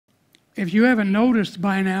if you haven't noticed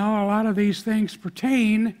by now, a lot of these things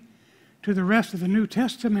pertain to the rest of the New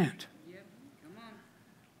Testament. Yep. Come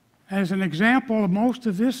on. As an example, most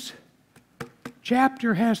of this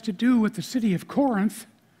chapter has to do with the city of Corinth,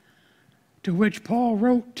 to which Paul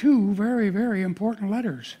wrote 2 very, very important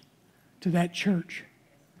letters to that church.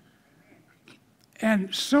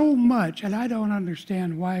 And so much, and I don't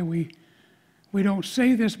understand why we don't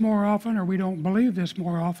say this more often or we don't believe this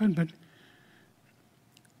more often, but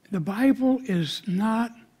the Bible is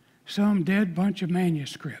not some dead bunch of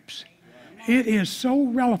manuscripts. It is so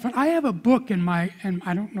relevant. I have a book and I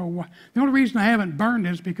don't know why. The only reason I haven't burned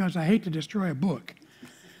it is because I hate to destroy a book.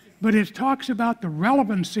 But it talks about the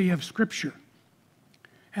relevancy of Scripture.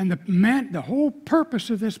 And the whole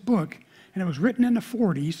purpose of this book, and it was written in the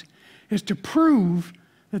 40s, is to prove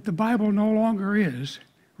that the Bible no longer is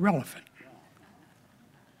relevant.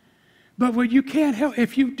 But what you can't help,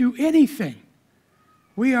 if you do anything,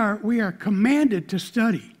 we are commanded to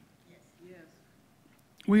study.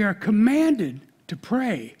 We are commanded to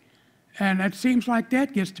pray. And it seems like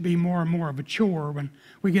that gets to be more and more of a chore when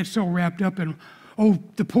we get so wrapped up in,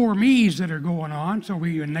 the poor me's that are going on, so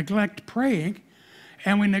we neglect praying,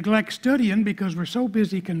 and we neglect studying because we're so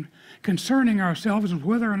busy concerning ourselves with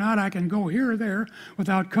whether or not I can go here or there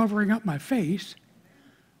without covering up my face.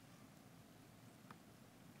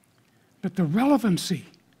 But the relevancy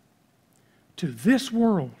to this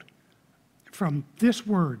world from this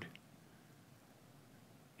word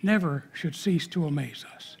never should cease to amaze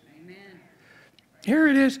us. Amen. Here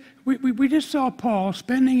it is. We just saw Paul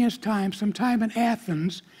spending some time in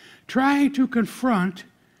Athens trying to confront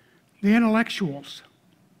the intellectuals.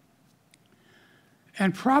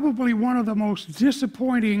 And probably one of the most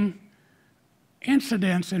disappointing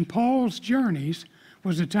incidents in Paul's journeys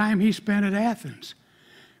was the time he spent at Athens.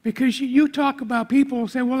 Because you talk about people who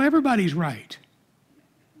say, well, everybody's right.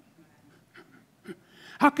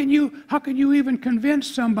 How can you even convince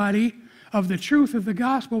somebody of the truth of the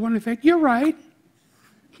gospel when they think, you're right?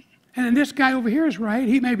 And then this guy over here is right.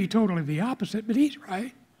 He may be totally the opposite, but he's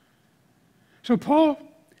right. So Paul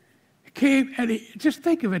came, and just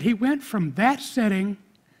think of it. He went from that setting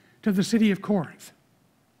to the city of Corinth.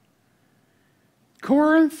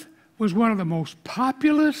 Corinth was one of the most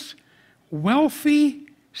populous, wealthy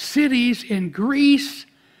cities in Greece,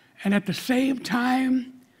 and at the same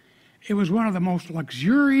time, it was one of the most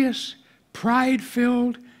luxurious,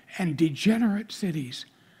 pride-filled, and degenerate cities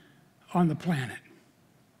on the planet.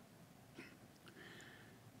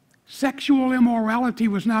 Sexual immorality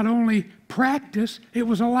was not only practiced, it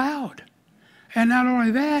was allowed. And not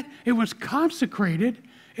only that, it was consecrated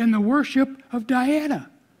in the worship of Diana.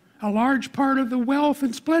 A large part of the wealth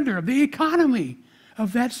and splendor of the economy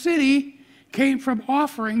of that city came from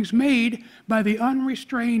offerings made by the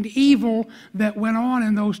unrestrained evil that went on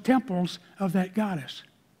in those temples of that goddess.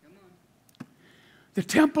 The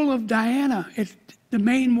temple of Diana, the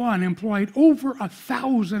main one, employed over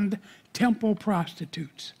 1,000 temple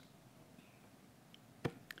prostitutes.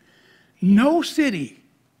 No city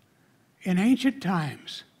in ancient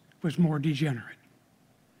times was more degenerate.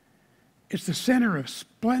 It's the center of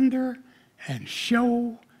splendor and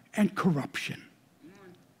show and corruption.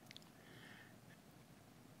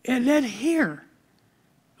 And then here,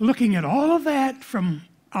 looking at all of that from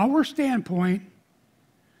our standpoint,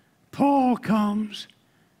 Paul comes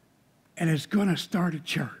and is going to start a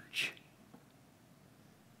church.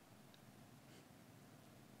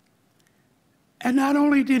 And not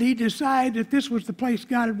only did he decide that this was the place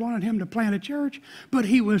God had wanted him to plant a church, but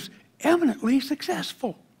he was eminently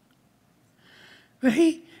successful. But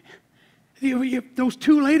those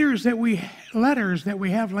two letters that we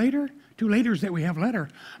have later,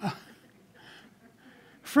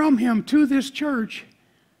 from him to this church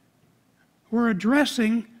were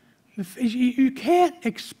addressing, you can't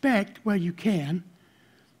expect, well, you can,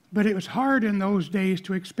 but it was hard in those days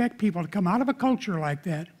to expect people to come out of a culture like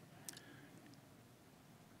that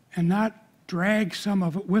and not drag some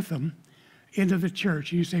of it with them into the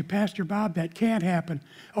church. And you say, Pastor Bob, that can't happen.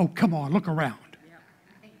 Oh, come on, look around.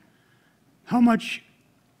 How much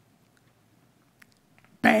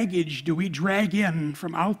baggage do we drag in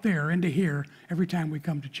from out there into here every time we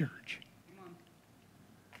come to church?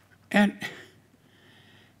 And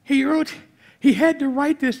he had to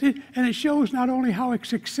write this, and it shows not only how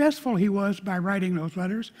successful he was by writing those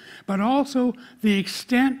letters, but also the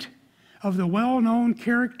extent of the well-known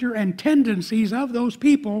character and tendencies of those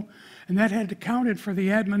people, and that had accounted for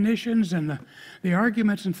the admonitions and the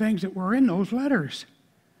arguments and things that were in those letters.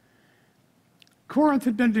 Corinth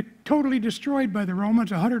had been totally destroyed by the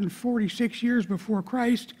Romans 146 years before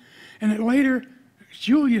Christ, and it later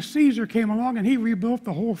Julius Caesar came along and he rebuilt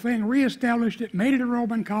the whole thing, reestablished it, made it a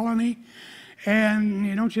Roman colony.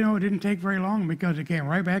 And don't you know, it didn't take very long because it came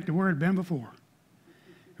right back to where it had been before.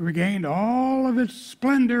 It regained all of its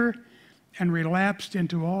splendor and relapsed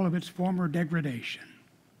into all of its former degradation.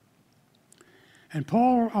 And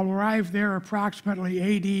Paul arrived there approximately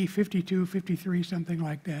AD 52, 53, something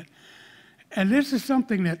like that. And this is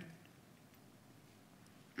something that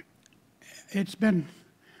it's been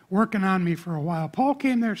working on me for a while. Paul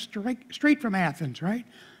came there straight from Athens, right?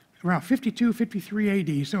 Around 52,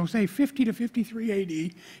 53 AD. So say 50 to 53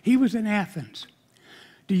 AD, he was in Athens.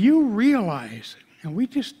 Do you realize, and we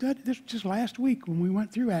just studied this just last week when we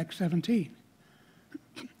went through Acts 17,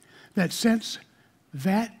 that since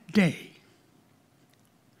that day,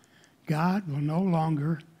 God will no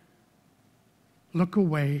longer look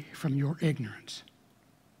away from your ignorance.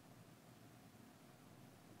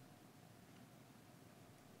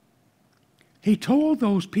 He told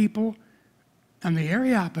those people on the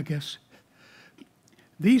Areopagus,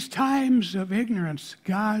 these times of ignorance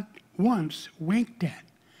God once winked at.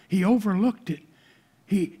 He overlooked it.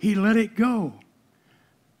 He let it go.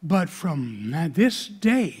 But from this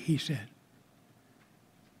day, he said,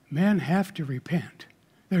 men have to repent.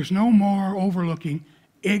 There's no more overlooking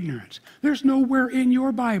ignorance. There's nowhere in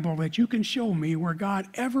your Bible that you can show me where God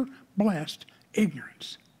ever blessed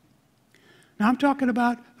ignorance. Now, I'm talking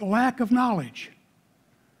about the lack of knowledge.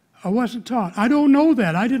 I wasn't taught. I don't know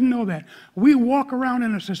that. I didn't know that. We walk around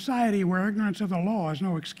in a society where ignorance of the law is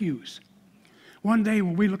no excuse. One day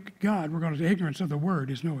when we look at God, we're going to say ignorance of the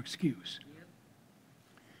word is no excuse.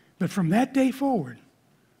 But from that day forward,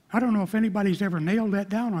 I don't know if anybody's ever nailed that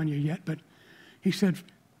down on you yet, but he said,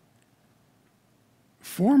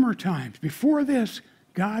 former times, before this,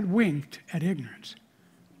 God winked at ignorance.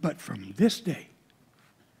 But from this day,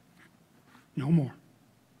 no more.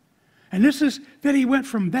 And this is that he went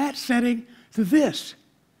from that setting to this.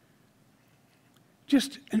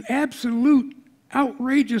 Just an absolute,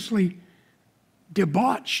 outrageously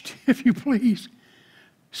debauched, if you please,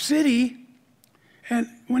 city. And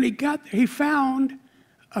when he got there, he found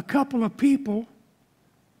a couple of people,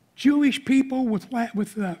 Jewish people with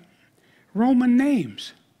Roman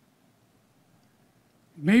names.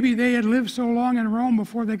 Maybe they had lived so long in Rome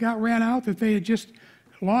before they got ran out that they had just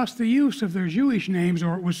lost the use of their Jewish names,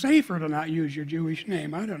 or it was safer to not use your Jewish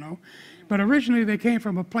name. I don't know. But originally they came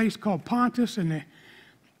from a place called Pontus in the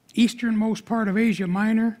easternmost part of Asia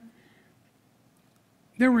Minor.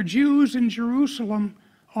 There were Jews in Jerusalem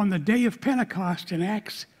on the day of Pentecost in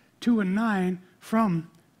Acts 2 and 9 from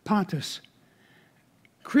Pontus.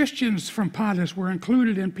 Christians from Pontus were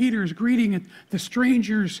included in Peter's greeting at the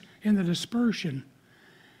strangers in the dispersion.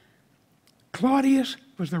 Claudius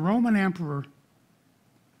was the Roman emperor.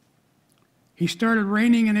 He started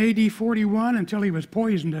reigning in AD 41 until he was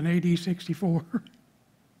poisoned in AD 64.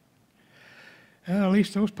 At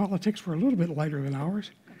least those politics were a little bit lighter than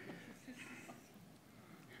ours.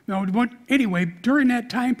 No, but anyway, during that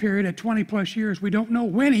time period at 20 plus years, we don't know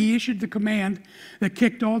when he issued the command that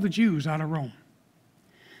kicked all the Jews out of Rome.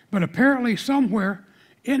 But apparently somewhere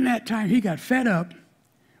in that time he got fed up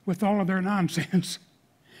with all of their nonsense.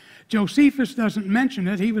 Josephus doesn't mention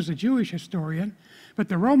it. He was a Jewish historian. But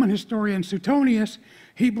the Roman historian Suetonius,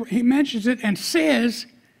 he mentions it and says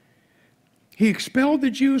he expelled the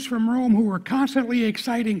Jews from Rome who were constantly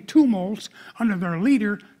exciting tumults under their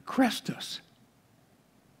leader, Chrestus.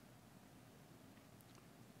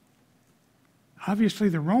 Obviously,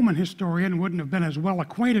 the Roman historian wouldn't have been as well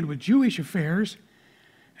acquainted with Jewish affairs,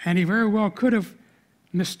 and he very well could have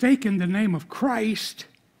mistaken the name of Christ,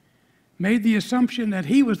 made the assumption that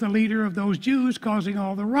he was the leader of those Jews causing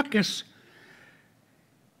all the ruckus.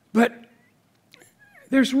 But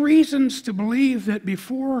there's reasons to believe that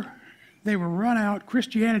before they were run out,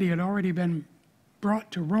 Christianity had already been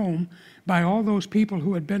brought to Rome by all those people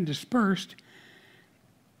who had been dispersed.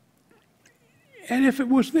 And if it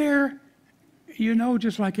was there,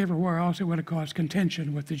 just like everywhere else, it would have caused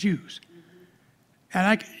contention with the Jews.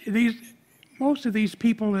 And most of these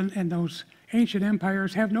people in those ancient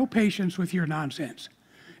empires have no patience with your nonsense.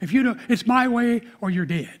 If you don't, it's my way or you're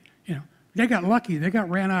dead. They got lucky. They got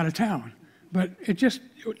ran out of town. But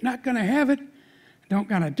not going to have it. Don't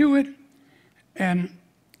going to do it. And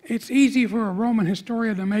it's easy for a Roman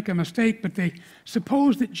historian to make a mistake, but they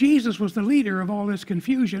suppose that Jesus was the leader of all this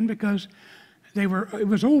confusion because it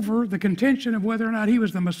was over the contention of whether or not he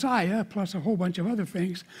was the Messiah, plus a whole bunch of other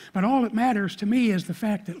things. But all that matters to me is the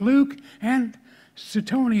fact that Luke and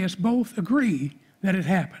Suetonius both agree that it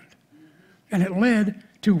happened. And it led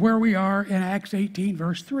to where we are in Acts 18,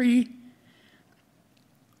 verse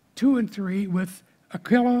 2 and 3, with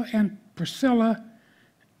Aquila and Priscilla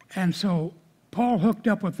And so Paul hooked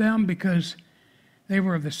up with them because they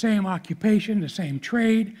were of the same occupation, the same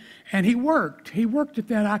trade, and he worked. He worked at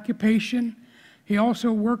that occupation. He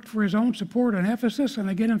also worked for his own support in Ephesus and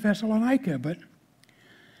again in Thessalonica. But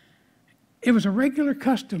it was a regular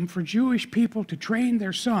custom for Jewish people to train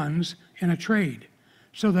their sons in a trade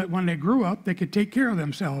so that when they grew up, they could take care of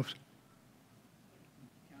themselves.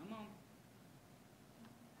 Come on.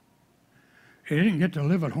 They didn't get to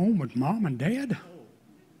live at home with mom and dad.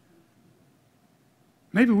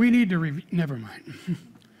 Maybe we need to never mind.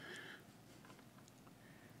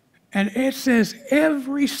 And it says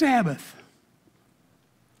every Sabbath,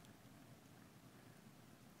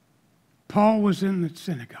 Paul was in the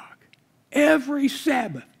synagogue. Every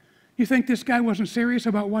Sabbath. You think this guy wasn't serious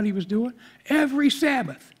about what he was doing? Every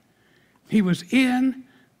Sabbath, he was in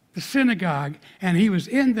the synagogue, and he was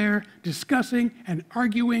in there discussing and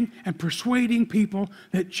arguing and persuading people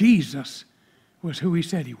that Jesus was who he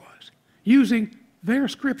said he was, using their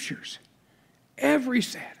scriptures every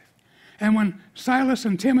Sabbath. And when Silas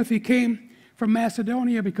and Timothy came from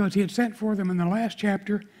Macedonia, because he had sent for them in the last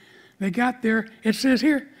chapter, they got there. It says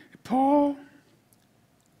here, Paul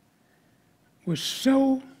was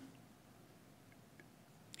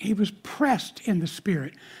he was pressed in the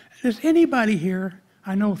Spirit. Does anybody here,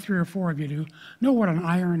 I know 3 or 4 of you do, know what an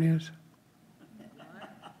iron is?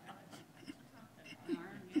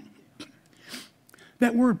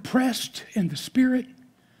 That word pressed in the Spirit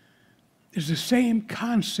is the same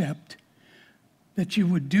concept that you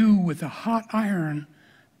would do with a hot iron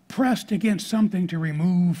pressed against something to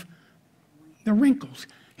remove the wrinkles.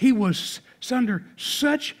 He was under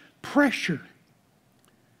such pressure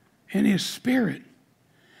in his spirit.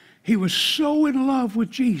 He was so in love with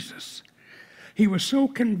Jesus. He was so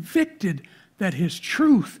convicted that his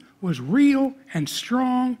truth was real and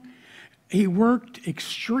strong. He worked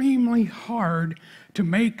extremely hard to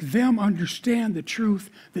make them understand the truth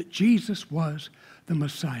that Jesus was the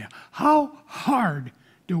Messiah. How hard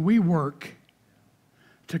do we work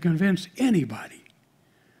to convince anybody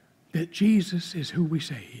that Jesus is who we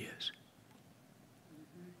say he is?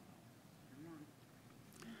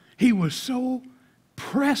 He was so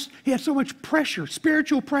pressed, he had so much pressure,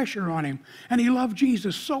 spiritual pressure on him, and he loved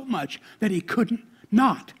Jesus so much that he couldn't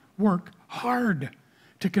not work hard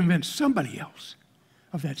to convince somebody else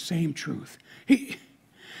of that same truth.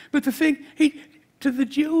 But the thing, to the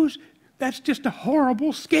Jews, that's just a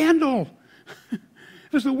horrible scandal. It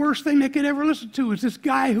was the worst thing they could ever listen to, is this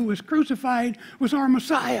guy who was crucified was our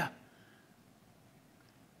Messiah.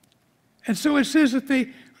 And so it says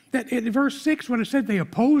that in verse 6, when it said they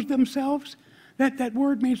opposed themselves, that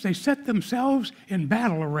word means they set themselves in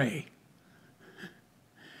battle array.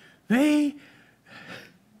 They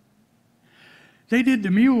did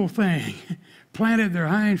the mule thing, planted their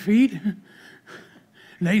hind feet, and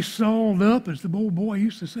they sold up, as the old boy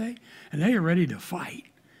used to say, and they are ready to fight.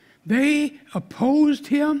 They opposed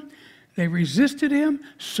him, they resisted him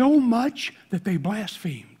so much that they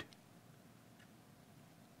blasphemed.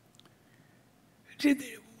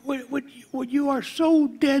 When you are so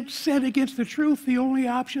dead set against the truth, the only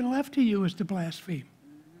option left to you is to blaspheme.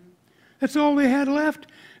 That's all they had left.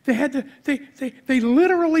 They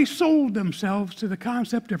literally sold themselves to the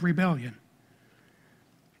concept of rebellion.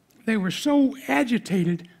 They were so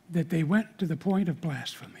agitated that they went to the point of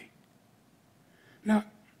blasphemy. Now,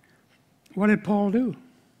 what did Paul do?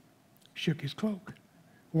 Shook his cloak,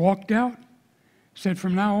 walked out, said,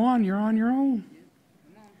 from now on, you're on your own.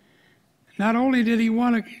 Not only did he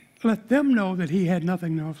want to let them know that he had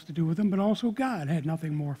nothing else to do with them, but also God had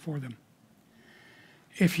nothing more for them.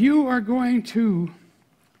 If you are going to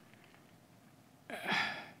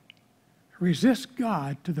resist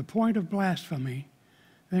God to the point of blasphemy,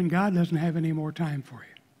 then God doesn't have any more time for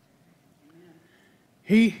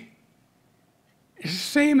you. It's the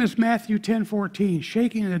same as Matthew 10:14,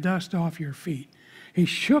 shaking the dust off your feet. He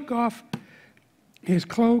shook off his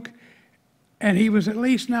cloak, and he was at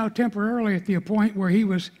least now temporarily at the point where he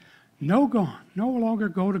was no longer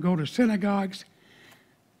go to synagogues.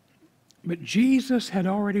 But Jesus had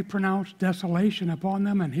already pronounced desolation upon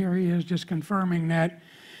them, and here he is just confirming that.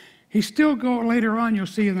 He still later on, you'll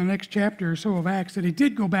see in the next chapter or so of Acts, that he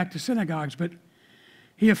did go back to synagogues, but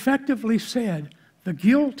he effectively said, the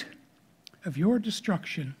guilt of your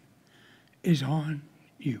destruction is on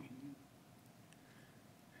you.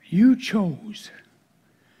 You chose.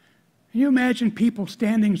 Can you imagine people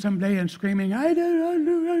standing someday and screaming, I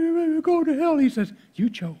don't go to hell? He says, you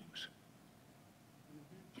chose.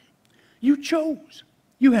 You chose.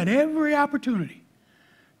 You had every opportunity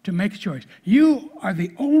to make a choice. You are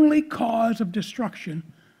the only cause of destruction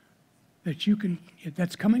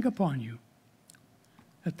that's coming upon you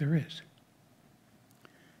that there is.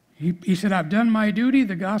 He said, I've done my duty.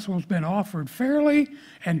 The gospel's been offered fairly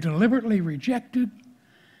and deliberately rejected.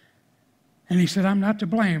 And he said, I'm not to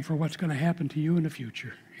blame for what's going to happen to you in the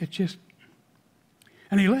future. It's just,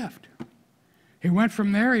 and he left. He went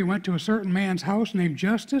from there. He went to a certain man's house named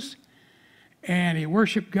Justus, and he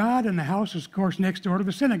worshiped God, and the house is, of course, next door to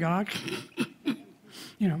the synagogue.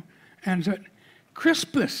 And so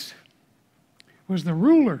Crispus was the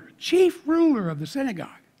ruler, chief ruler of the synagogue.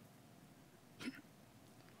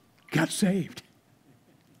 Got saved.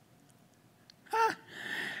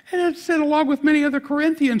 And it said, along with many other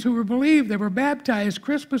Corinthians who were believed, they were baptized.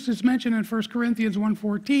 Crispus is mentioned in 1 Corinthians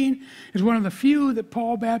 1:14, is one of the few that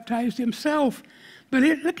Paul baptized himself. But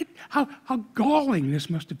look at how galling this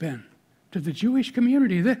must have been to the Jewish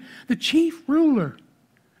community. The chief ruler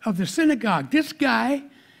of the synagogue, this guy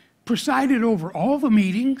presided over all the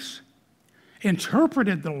meetings,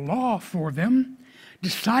 interpreted the law for them,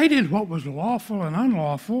 decided what was lawful and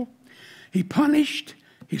unlawful. He punished,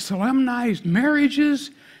 he solemnized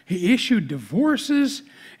marriages, he issued divorces,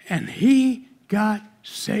 and he got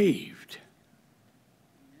saved.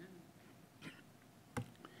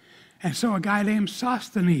 And so a guy named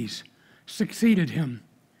Sosthenes succeeded him.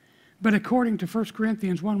 But according to 1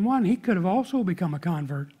 Corinthians 1:1, he could have also become a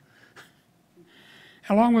convert.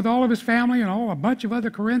 Along with all of his family and a bunch of other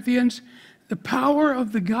Corinthians, the power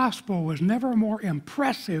of the gospel was never more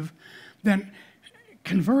impressive than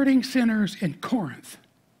converting sinners in Corinth,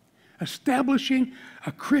 establishing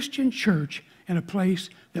a Christian church in a place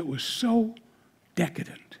that was so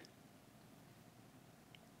decadent.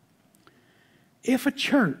 If a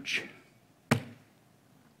church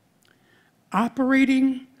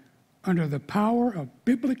operating under the power of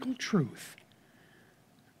biblical truth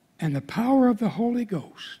and the power of the Holy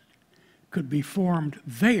Ghost could be formed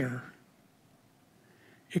there,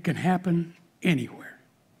 it can happen anywhere.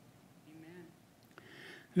 Amen.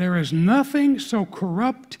 There is nothing so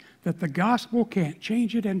corrupt that the gospel can't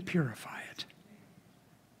change it and purify it.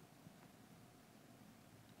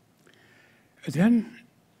 Then,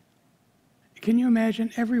 can you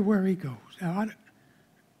imagine everywhere he goes? Now,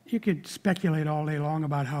 you could speculate all day long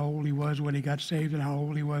about how old he was when he got saved and how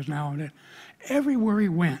old he was now. And everywhere he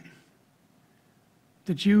went,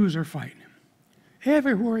 the Jews are fighting him.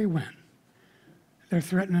 Everywhere he went, they're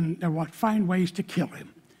threatening, they find ways to kill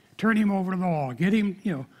him, turn him over to the law, get him,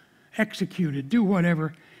 executed, do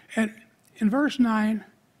whatever. And in verse 9,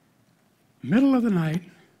 middle of the night,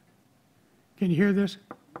 can you hear this?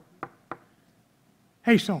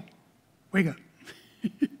 Hey, Saul, wake up.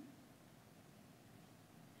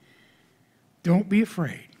 Don't be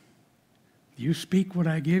afraid. You speak what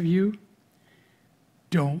I give you.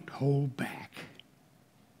 Don't hold back.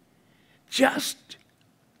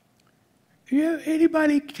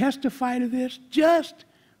 Anybody testify to this? Just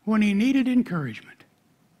when he needed encouragement.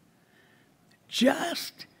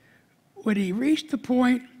 Just when he reached the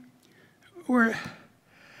point where,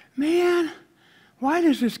 man, why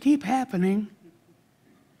does this keep happening?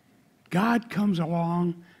 God comes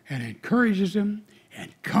along and encourages him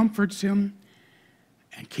and comforts him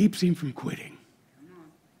and keeps him from quitting.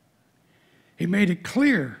 He made it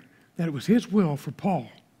clear that it was his will for Paul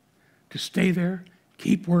to stay there,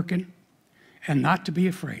 keep working, and not to be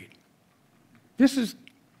afraid. This is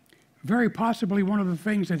very possibly one of the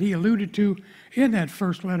things that he alluded to in that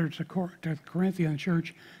first letter to the Corinthian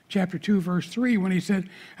church, chapter 2, verse 3, when he said,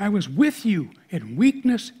 I was with you in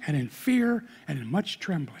weakness and in fear and in much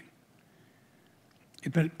trembling.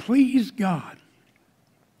 But it pleased God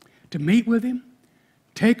to meet with him,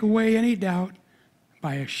 take away any doubt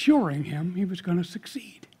by assuring him he was going to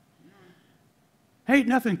succeed. Hey,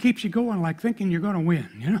 nothing keeps you going like thinking you're going to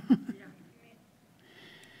win,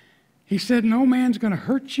 He said, no man's going to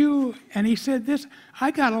hurt you. And he said this,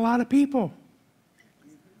 I got a lot of people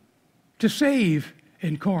to save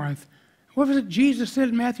in Corinth. What was it Jesus said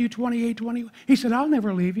in Matthew 28:20? He said, I'll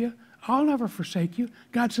never leave you. I'll never forsake you.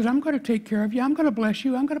 God said, I'm going to take care of you. I'm going to bless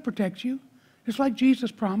you. I'm going to protect you. Just like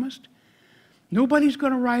Jesus promised. Nobody's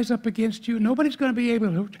going to rise up against you. Nobody's going to be able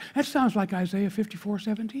to. That sounds like Isaiah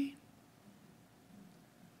 54:17.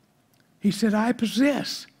 He said, I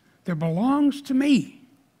possess. There belongs to me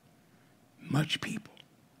much people.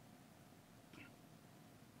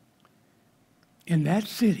 In that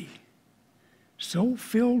city, so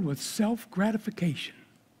filled with self-gratification,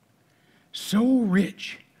 so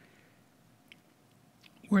rich,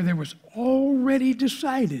 where there was already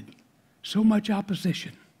decided so much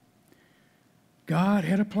opposition, God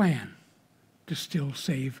had a plan to still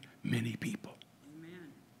save many people. Amen.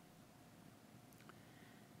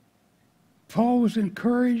 Paul was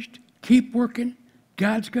encouraged, keep working,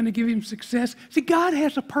 God's going to give him success. See, God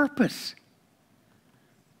has a purpose.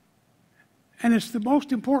 And it's the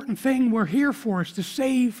most important thing we're here for, is to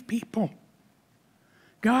save people.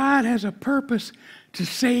 God has a purpose to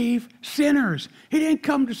save sinners. He didn't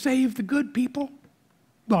come to save the good people.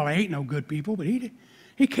 Well, there ain't no good people, but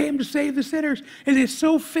he came to save the sinners. And it's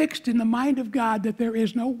so fixed in the mind of God that there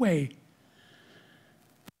is no way,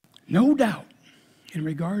 no doubt, in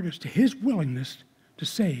regard as to his willingness to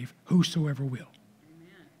save whosoever will.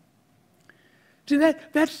 See,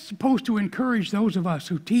 that's supposed to encourage those of us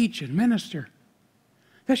who teach and minister.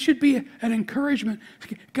 That should be an encouragement.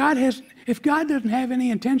 If God doesn't have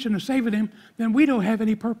any intention of saving him, then we don't have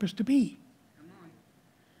any purpose to be.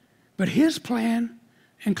 But his plan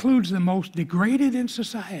includes the most degraded in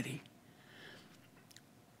society.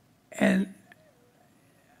 And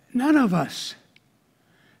none of us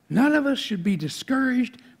should be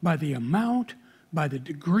discouraged by the amount, by the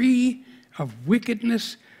degree of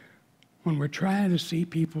wickedness when we're trying to see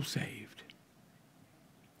people saved.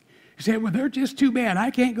 You say, well, they're just too bad.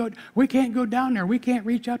 We can't go down there. We can't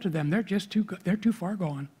reach out to them. They're too far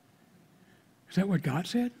gone. Is that what God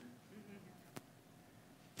said?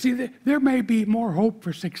 See, there may be more hope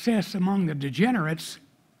for success among the degenerates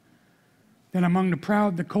than among the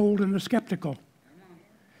proud, the cold, and the skeptical.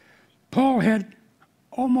 Paul had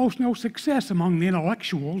almost no success among the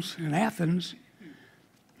intellectuals in Athens,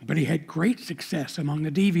 but he had great success among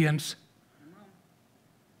the deviants.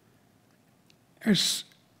 There's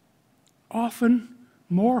often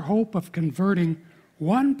more hope of converting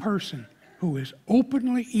one person who is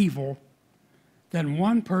openly evil than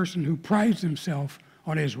one person who prides himself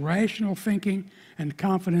on his rational thinking and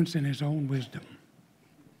confidence in his own wisdom.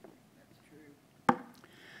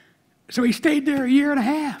 So he stayed there a year and a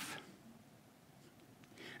half.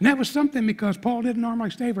 And that was something, because Paul didn't normally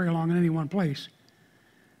stay very long in any one place.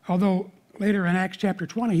 Although later in Acts chapter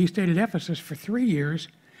 20, he stayed at Ephesus for 3 years.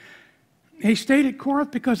 He stayed at Corinth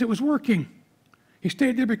because it was working. He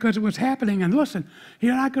stayed there because it was happening. And listen,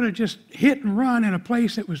 you're not going to just hit and run in a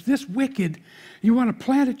place that was this wicked. You want to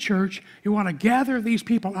plant a church. You want to gather these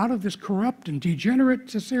people out of this corrupt and degenerate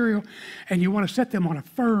Caesarea, and you want to set them on a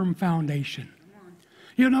firm foundation.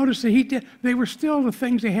 You'll notice that they were still the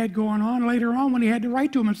things they had going on later on when he had to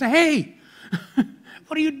write to them and say, hey,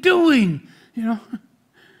 what are you doing?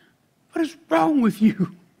 What is wrong with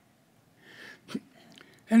you?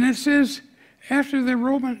 And it says, after the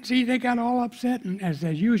Romans, they got all upset, and as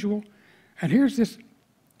usual. And here's this.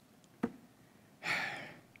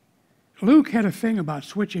 Luke had a thing about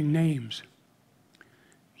switching names.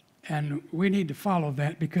 And we need to follow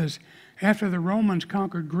that, because after the Romans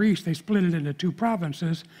conquered Greece, they split it into 2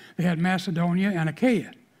 provinces. They had Macedonia and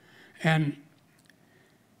Achaia. And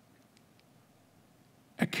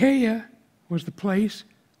Achaia was the place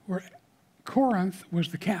where Corinth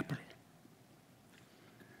was the capital.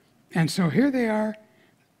 And so here they are.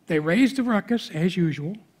 They raised a ruckus, as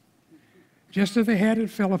usual, just as they had at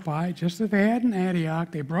Philippi, just as they had in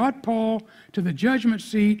Antioch. They brought Paul to the judgment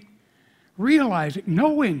seat, realizing,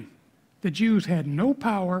 knowing the Jews had no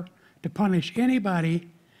power to punish anybody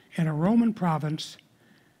in a Roman province.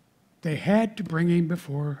 They had to bring him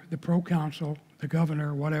before the proconsul, the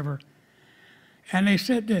governor, whatever. And they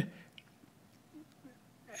said,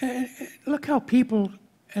 look how people,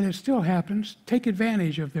 and it still happens, take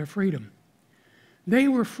advantage of their freedom. They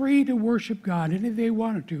were free to worship God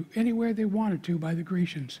anywhere they wanted to by the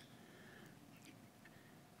Grecians.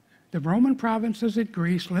 The Roman provinces in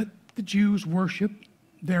Greece let the Jews worship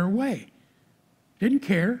their way. Didn't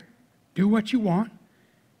care. Do what you want.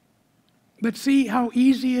 But see how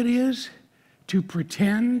easy it is to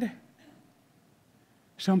pretend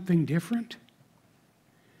something different?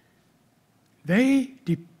 They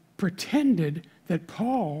pretended that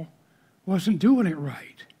Paul wasn't doing it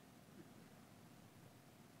right.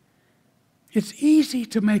 It's easy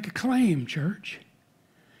to make a claim, church.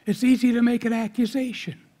 It's easy to make an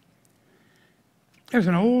accusation. There's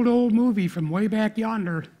an old movie from way back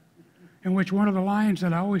yonder in which one of the lines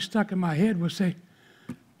that I always stuck in my head was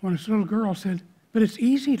when this little girl said, but it's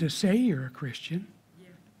easy to say you're a Christian. Yeah.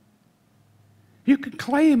 You can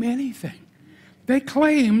claim anything. They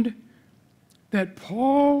claimed that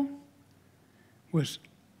Paul was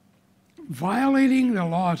violating the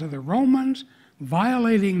laws of the Romans,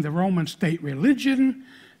 violating the Roman state religion.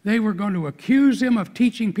 They were going to accuse him of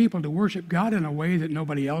teaching people to worship God in a way that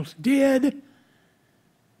nobody else did.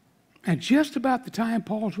 And just about the time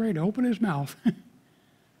Paul's ready to open his mouth,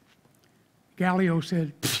 Gallio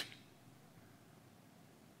said,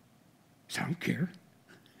 I don't care.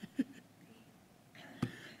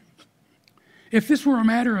 If this were a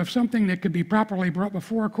matter of something that could be properly brought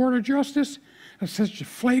before a court of justice, such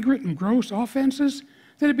flagrant and gross offenses,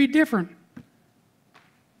 that it'd be different.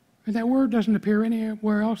 And that word doesn't appear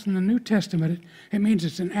anywhere else in the New Testament. It means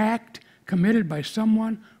it's an act committed by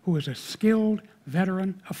someone who is a skilled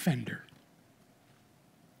veteran offender.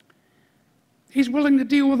 He's willing to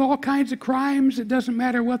deal with all kinds of crimes. It doesn't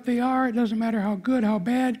matter what they are. It doesn't matter how good, how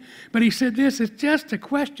bad. But he said this is just a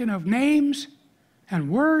question of names and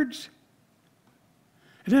words.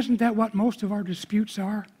 And isn't that what most of our disputes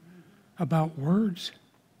are? About words?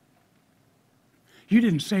 You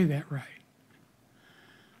didn't say that right.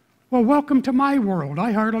 Well, welcome to my world.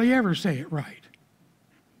 I hardly ever say it right.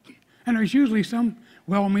 And there's usually some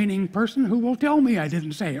well-meaning person who will tell me I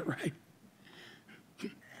didn't say it right.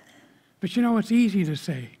 But you know, it's easy to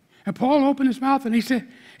say. And Paul opened his mouth and he said,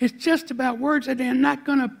 it's just about words, and I'm not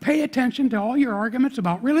going to pay attention to all your arguments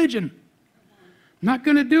about religion. I'm not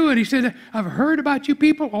going to do it. He said, I've heard about you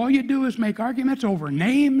people. All you do is make arguments over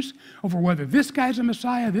names, over whether this guy's a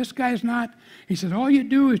Messiah, this guy's not. He said, all you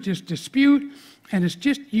do is just dispute, and it's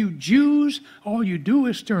just you Jews. All you do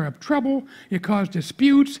is stir up trouble. You cause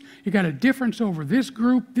disputes. You got a difference over this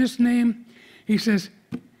group, this name. He says,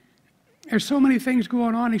 there's so many things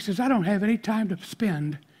going on. He says, I don't have any time to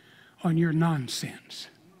spend on your nonsense.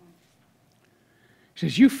 He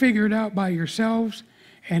says, you figure it out by yourselves.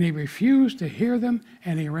 And he refused to hear them,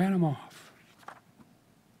 and he ran them off.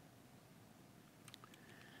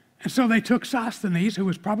 And so they took Sosthenes, who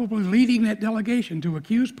was probably leading that delegation, to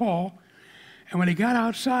accuse Paul. And when he got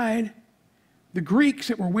outside, the Greeks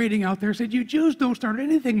that were waiting out there said, you Jews don't start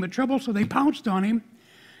anything but trouble, so they pounced on him.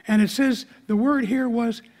 And it says, the word here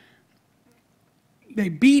was, they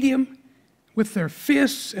beat him with their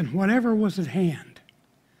fists and whatever was at hand.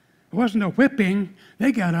 It wasn't a whipping.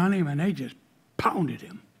 They got on him and they just pounded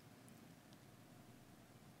him.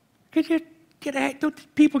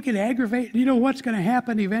 Don't people get aggravated? You know what's going to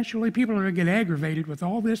happen eventually? People are going to get aggravated with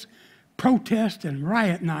all this protest and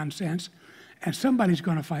riot nonsense, and somebody's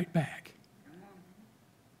going to fight back.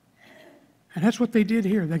 And that's what they did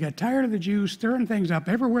here. They got tired of the Jews stirring things up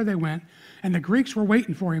everywhere they went, and the Greeks were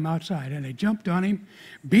waiting for him outside, and they jumped on him,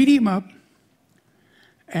 beat him up,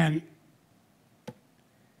 and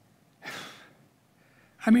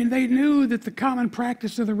I mean, they knew that the common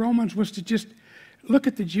practice of the Romans was to just look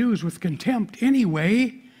at the Jews with contempt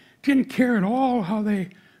anyway. Didn't care at all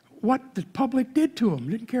what the public did to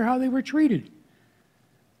them. Didn't care how they were treated.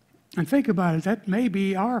 And think about it, that may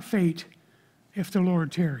be our fate if the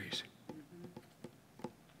Lord tarries.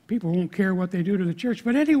 People won't care what they do to the church.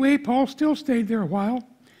 But anyway, Paul still stayed there a while,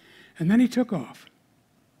 and then he took off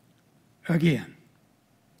again.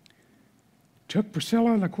 Took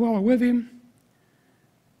Priscilla and Aquila with him.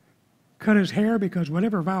 Cut his hair because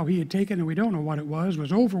whatever vow he had taken, and we don't know what it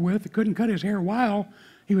was over with. He couldn't cut his hair while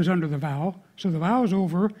he was under the vow. So the vow was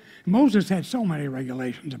over. Moses had so many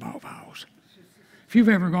regulations about vows. If you've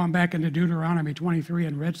ever gone back into Deuteronomy 23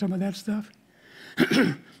 and read some of that stuff,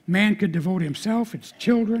 man could devote himself, his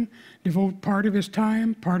children, devote part of his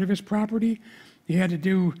time, part of his property. He had to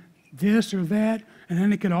do this or that, and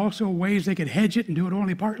then he could also ways they could hedge it and do it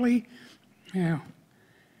only partly. Yeah.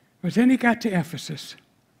 But then he got to Ephesus.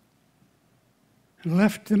 And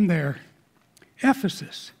left them there.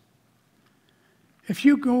 Ephesus. If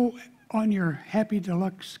you go on your Happy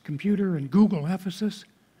Deluxe computer and Google Ephesus,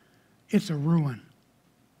 it's a ruin.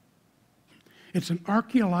 It's an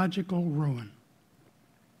archaeological ruin.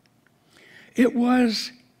 It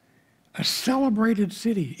was a celebrated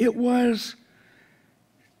city. It was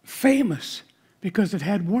famous because it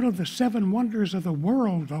had one of the 7 wonders of the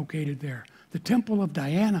world located there, the Temple of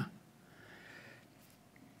Diana.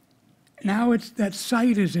 Now that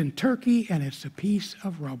site is in Turkey, and it's a piece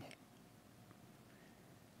of rubble.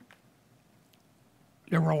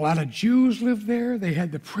 There were a lot of Jews lived there. They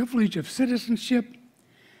had the privilege of citizenship.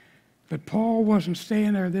 But Paul wasn't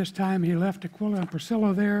staying there this time. He left Aquila and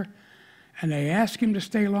Priscilla there, and they asked him to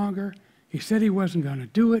stay longer. He said he wasn't going to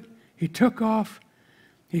do it. He took off.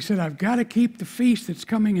 He said, I've got to keep the feast that's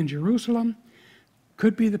coming in Jerusalem.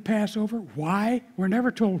 Could be the Passover. Why? We're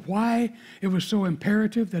never told why it was so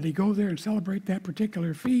imperative that he go there and celebrate that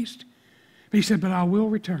particular feast. But he said, but I will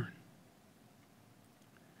return.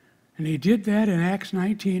 And he did that in Acts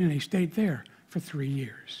 19, and he stayed there for 3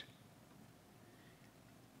 years.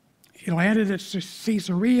 He landed at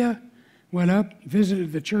Caesarea, went up,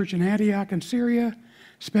 visited the church in Antioch in Syria,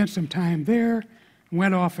 spent some time there,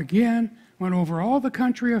 went off again, went over all the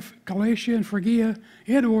country of Galatia and Phrygia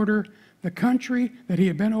in order, the country that he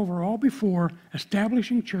had been over all before,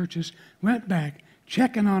 establishing churches, went back,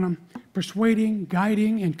 checking on them, persuading,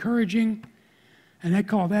 guiding, encouraging, and they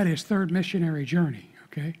call that his 3rd missionary journey,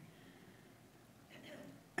 okay?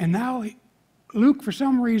 And now, Luke, for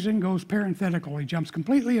some reason, goes parenthetical. He jumps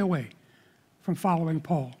completely away from following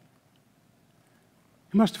Paul.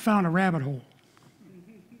 He must have found a rabbit hole.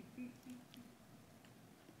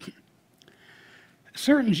 A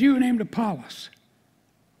certain Jew named Apollos,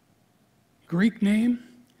 Greek name,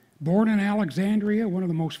 born in Alexandria, one of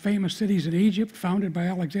the most famous cities in Egypt, founded by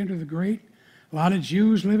Alexander the Great. A lot of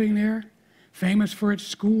Jews living there, famous for its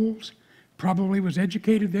schools, probably was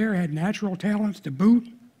educated there, had natural talents to boot,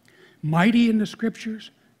 mighty in the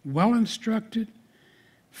scriptures, well instructed.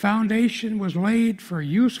 Foundation was laid for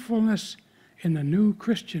usefulness in the new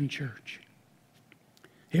Christian church.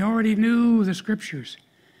 He already knew the scriptures.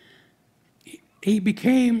 He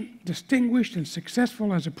became distinguished and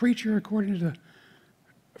successful as a preacher according to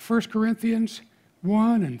 1 Corinthians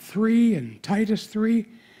 1 and 3 and Titus 3.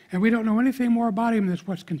 And we don't know anything more about him than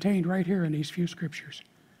what's contained right here in these few scriptures.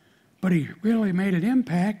 But he really made an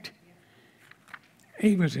impact.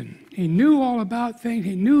 He knew all about things.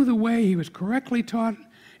 He knew the way. He was correctly taught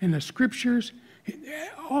in the scriptures.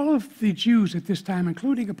 All of the Jews at this time,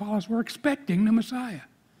 including Apollos, were expecting the Messiah.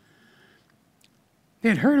 They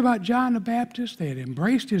had heard about John the Baptist. They had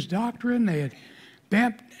embraced his doctrine. They had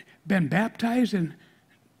been baptized, and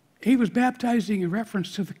he was baptizing in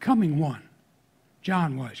reference to the coming one.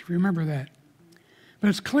 John was, if you remember that. But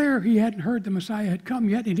it's clear he hadn't heard the Messiah had come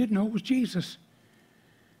yet. He didn't know it was Jesus.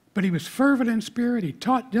 But he was fervent in spirit. He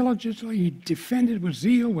taught diligently. He defended with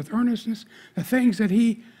zeal, with earnestness, the things that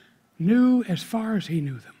he knew as far as he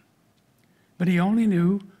knew them. But he only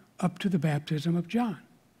knew up to the baptism of John.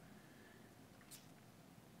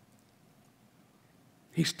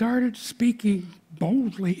 He started speaking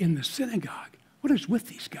boldly in the synagogue. What is with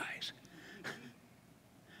these guys?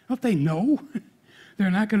 Don't they know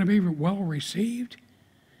they're not going to be well received?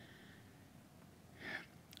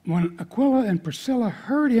 When Aquila and Priscilla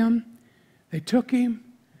heard him, they took him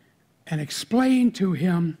and explained to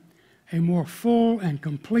him a more full and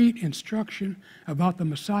complete instruction about the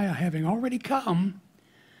Messiah having already come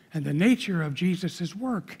and the nature of Jesus'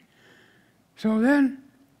 work. So then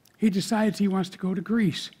he decides he wants to go to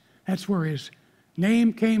Greece. That's where his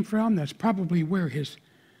name came from. That's probably where his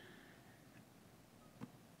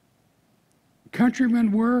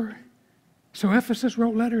countrymen were. So Ephesus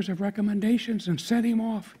wrote letters of recommendations and sent him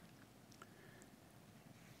off.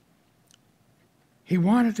 He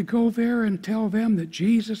wanted to go there and tell them that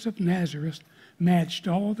Jesus of Nazareth matched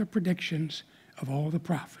all the predictions of all the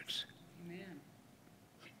prophets. Amen.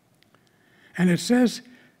 And it says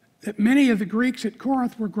that many of the Greeks at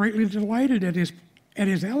Corinth were greatly delighted at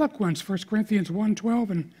his eloquence, 1 Corinthians 1:12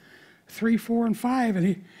 and 3, 4, and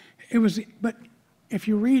 5. But if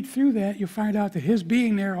you read through that, you'll find out that his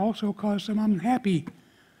being there also caused some unhappy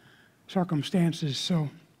circumstances.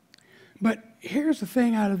 But here's the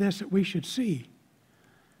thing out of this that we should see.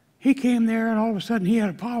 He came there and all of a sudden he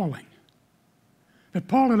had a following. But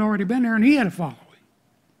Paul had already been there and he had a following.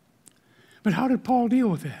 But how did Paul deal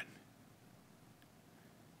with that?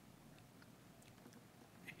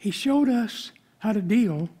 He showed us how to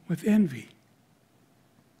deal with envy.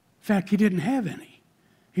 In fact, he didn't have any.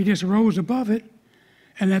 He just rose above it,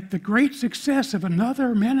 and that the great success of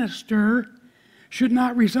another minister should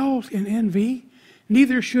not result in envy,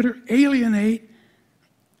 neither should it alienate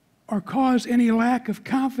or cause any lack of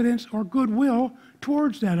confidence or goodwill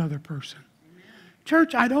towards that other person. Amen.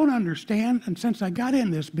 Church, I don't understand, and since I got in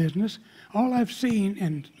this business, all I've seen,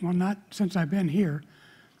 and well, not since I've been here,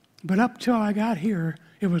 but up till I got here,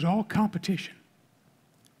 it was all competition.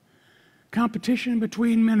 Competition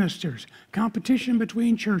between ministers, competition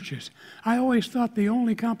between churches. I always thought the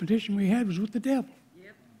only competition we had was with the devil.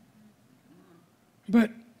 Yep.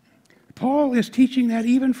 But Paul is teaching that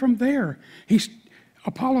even from there.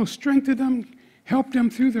 Apollos strengthened them, helped them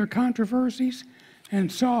through their controversies,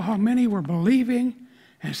 and saw how many were believing.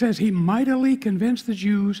 And it says he mightily convinced the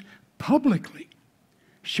Jews publicly,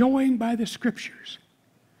 showing by the scriptures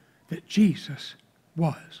that Jesus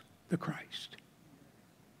was the Christ.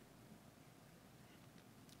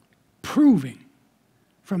 Proving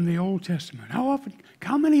from the Old Testament.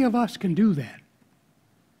 How many of us can do that?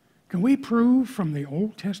 Can we prove from the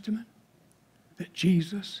Old Testament that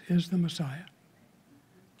Jesus is the Messiah?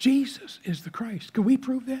 Jesus is the Christ. Can we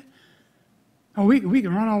prove that? Oh, we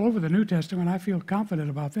can run all over the New Testament. I feel confident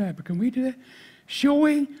about that. But can we do that?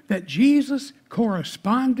 Showing that Jesus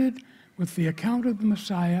corresponded with the account of the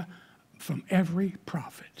Messiah from every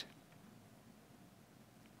prophet.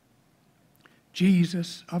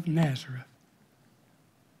 Jesus of Nazareth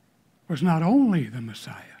was not only the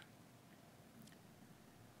Messiah,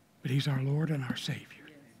 but he's our Lord and our Savior.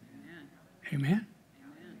 Amen? Amen?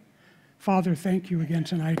 Father, thank you again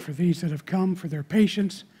tonight for these that have come, for their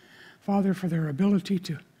patience, Father, for their ability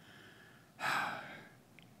to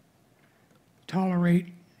tolerate.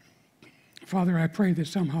 Father, I pray that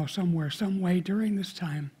somehow, somewhere, some way during this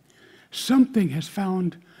time, something has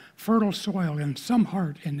found fertile soil in some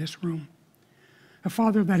heart in this room.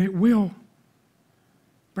 Father, that it will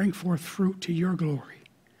bring forth fruit to your glory,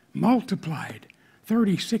 multiplied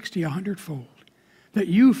 30, 60, 100-fold. That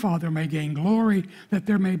you, Father, may gain glory, that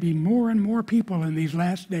there may be more and more people in these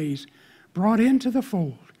last days brought into the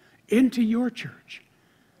fold, into your church,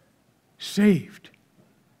 saved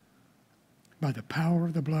by the power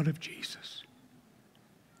of the blood of Jesus.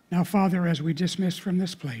 Now, Father, as we dismiss from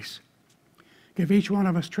this place, give each one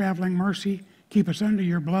of us traveling mercy, keep us under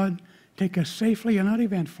your blood, take us safely and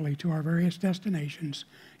uneventfully to our various destinations.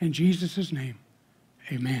 In Jesus' name,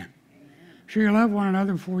 amen. Sure you love one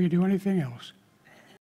another before you do anything else.